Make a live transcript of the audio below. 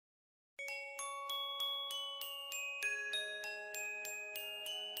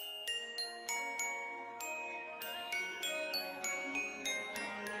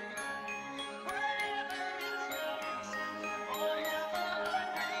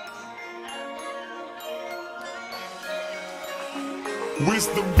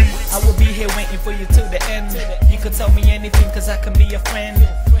Wisdom beats. I will be here waiting for you till the end. You could tell me anything cause I can be your friend.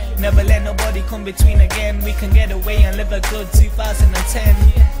 Never let nobody come between again. We can get away and live a good 2010.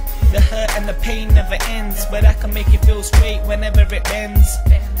 The hurt and the pain never ends, but I can make you feel straight whenever it bends.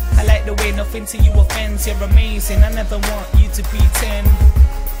 I like the way nothing to you offends. You're amazing, I never want you to pretend.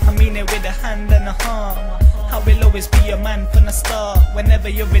 I mean it with a hand and a heart. I will always be your man from the start. Whenever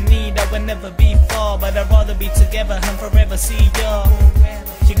you're in need, I will never be far, but I'd rather be together and forever see ya.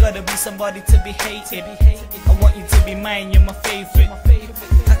 You gotta be somebody to be hated. I want you to be mine, you're my favorite.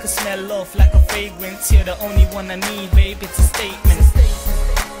 I can smell love like a fragrance. You're the only one I need, babe, it's a statement.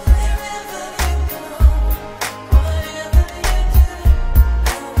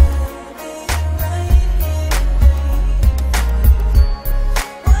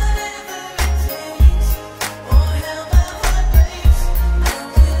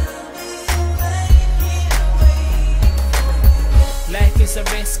 It's a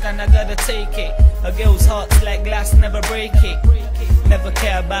risk and I gotta take it. A girl's heart's like glass, never break it. Never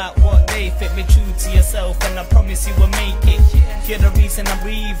care about what they think. Be true to yourself and I promise you will make it. You're the reason I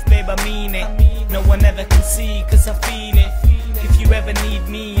breathe, babe, I mean it. No one ever can see cause I feel it. If you ever need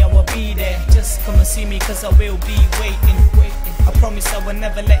me, I will be there. Just come and see me cause I will be waiting. I promise I will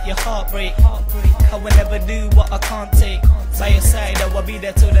never let your heart break. I will never do what I can't take. By your side I will be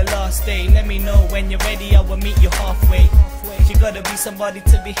there till the last day. Let me know when you're ready, I will meet you halfway. You gotta be somebody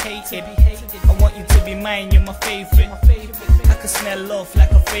to be hated. I want you to be mine, you're my favorite. I can smell love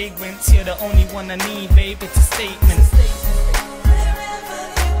like a fragrance. You're the only one I need, babe, it's a statement.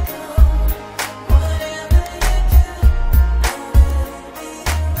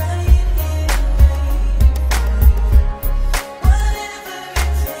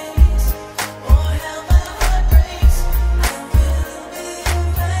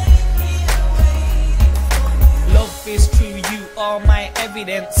 It's true, you are my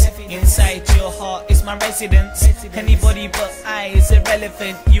evidence. Inside your heart is my residence. Anybody but I is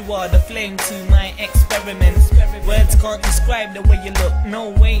irrelevant. You are the flame to my experiment. Words can't describe the way you look.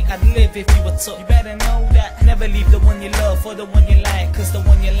 No way I'd live if you were took. You better know that. Never leave the one you love for the one you like, cause the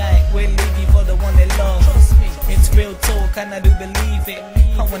one you like will leave you for the one they love. It's real talk and I do believe it.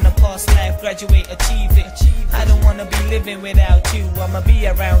 I wanna pass life, graduate, achieve it. I don't wanna be living without you. I'ma be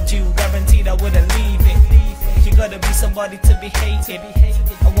around you, guaranteed I wouldn't leave it. You gotta be somebody to be hated.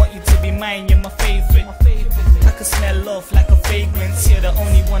 I want you to be mine, you're my favorite. I can smell love like a fragrance. You're the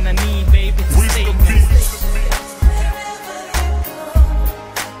only one I need, babe, it's a statement.